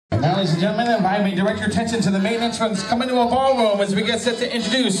Now, ladies and gentlemen, if I may direct your attention to the main entrance, come into a ballroom as we get set to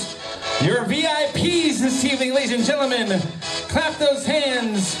introduce your VIPs this evening, ladies and gentlemen. Clap those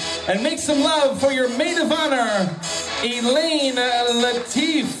hands and make some love for your maid of honor, Elaine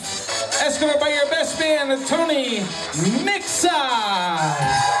Latif, escorted by your best man, Tony Miksza.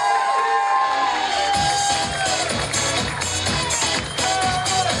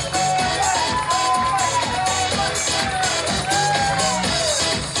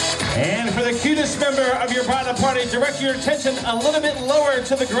 And for the cutest member of your bridal party, direct your attention a little bit lower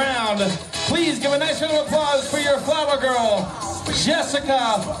to the ground. Please give a nice round of applause for your flower girl,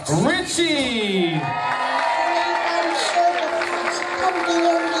 Jessica Ritchie.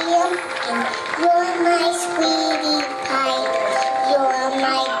 You're my sweetie pie. You're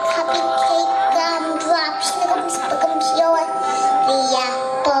my cupcake gumdrop. Snickums, spickums, you're the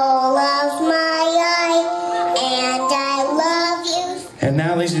apple of my eye. And I love you. And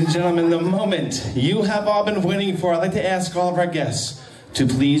now, ladies and gentlemen, the moment you have all been waiting for, I'd like to ask all of our guests to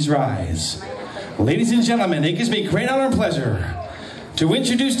please rise. Ladies and gentlemen, it gives me great honor and pleasure to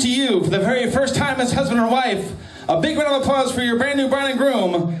introduce to you for the very first time as husband or wife, a big round of applause for your brand new bride and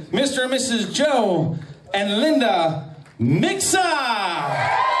groom, Mr. and Mrs. Joe and Linda Miksza.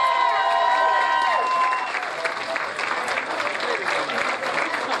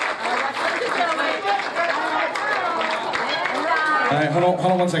 All right, hold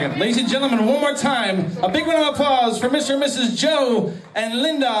on 1 second. Ladies and gentlemen, one more time, a big round of applause for Mr. and Mrs. Joe and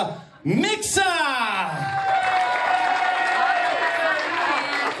Linda Miksza.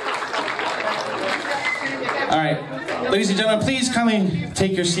 All right, ladies and gentlemen, please kindly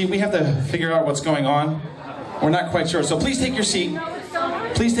take your seat. We have to figure out what's going on. We're not quite sure, so please take your seat.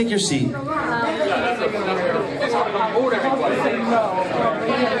 Please take your seat.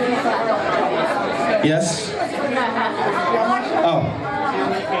 Yes? Oh.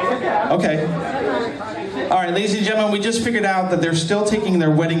 Okay. All right, ladies and gentlemen, we just figured out that they're still taking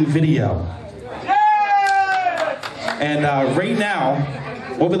their wedding video. And right now,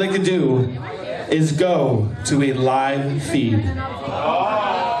 what we'd like to do is go to a live feed.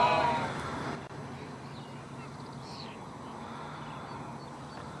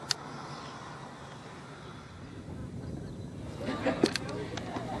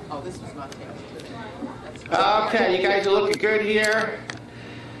 Okay, you guys are looking good here.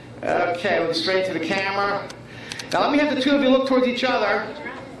 Okay, look straight to the camera. Now let me have the two of you look towards each other.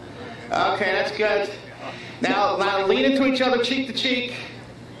 Okay, that's good. Now lean into each other, cheek to cheek.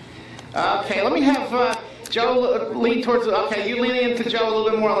 Okay, let me have Joe lean towards, okay, you lean into Joe a little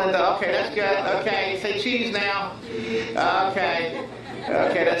bit more, Linda. Okay, that's good. Okay, say cheese now. Okay,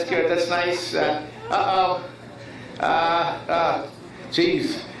 okay, that's good, that's nice.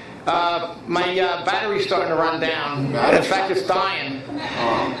 Geez. My battery's starting to run down. In fact, it's dying.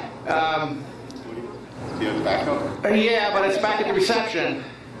 Do you have backup? Yeah, but it's back at the reception.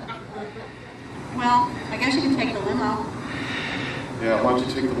 Well, I guess you can take the limo. Yeah, why don't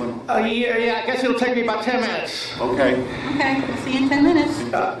you take the limo? Yeah, I guess it'll take me about 10 minutes. Okay. Okay, we'll see you in 10 minutes.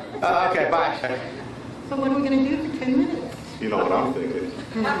 Okay, bye. So what are we going to do for 10 minutes? You know what I'm thinking.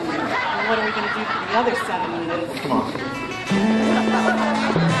 And what are we going to do for the other 7 minutes? Come on.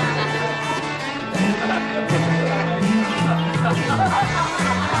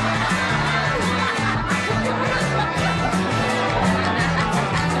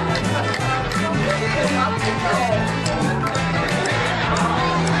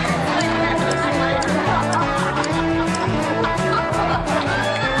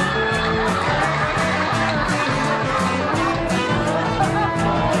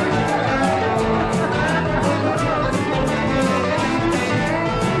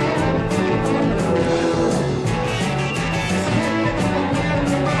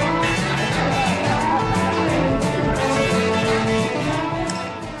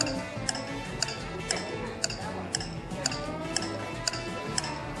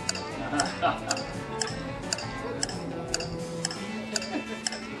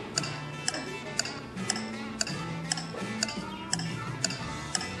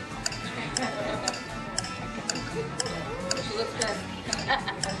 She looks good.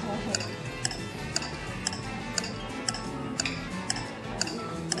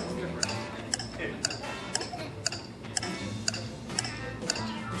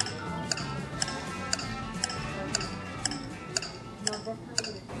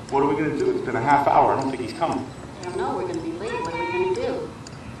 What are we going to do? It's been a half hour. I don't think he's coming. I don't know, we're going to be late. What are we going to do?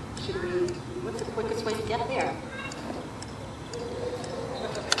 Should we, what's the quickest way to get there?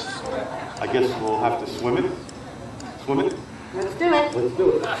 I guess we'll have to swim it. Swim it? Let's do it. Let's do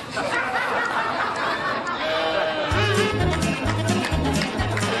it.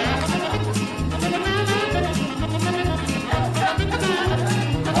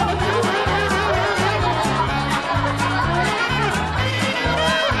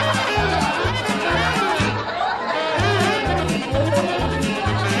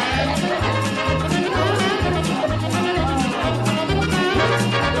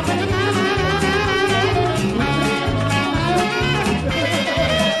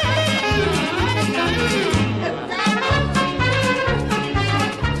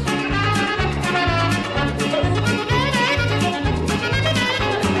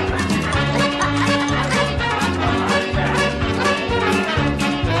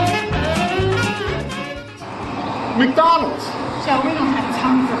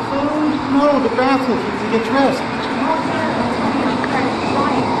 No, the bathroom to get dressed.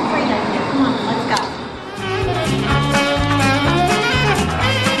 Great idea. Come on, let's go.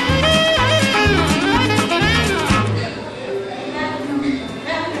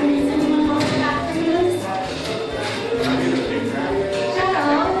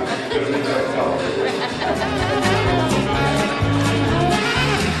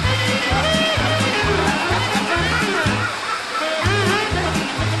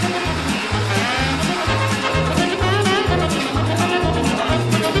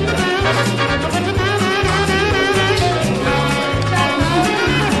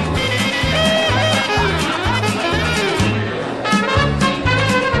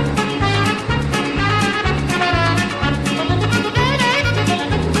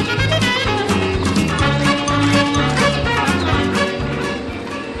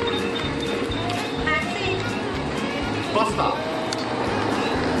 Bus stop.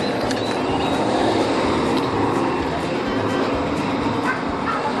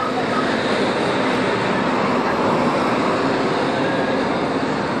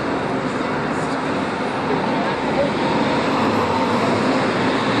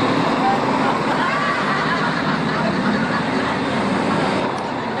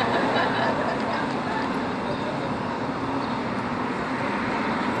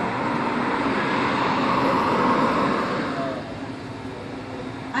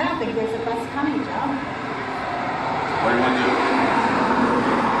 I don't think there's a bus coming, Joe. What do you want to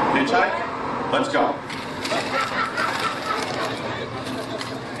do? Hitchhike? Let's go.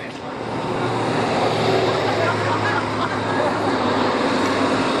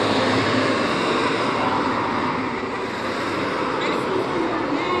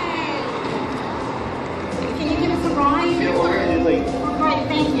 Can you give us a ride? Yeah, we're really late. Oh, great,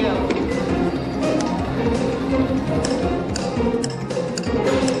 thank you.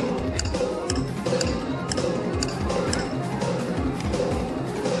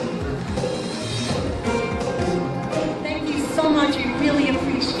 Thank you so much. We really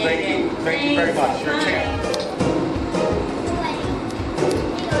appreciate Thank you. it. Thank you very much. You're a champ.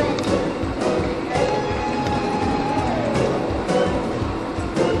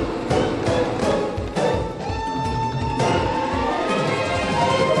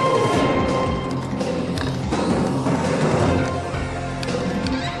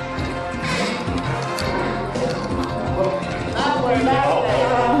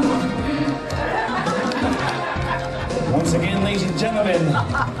 Once again, ladies and gentlemen,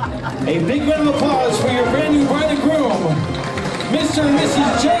 a big round of applause for your brand new bride and groom, Mr. and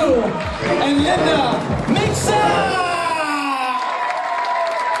Mrs. Joe and Linda Miksza!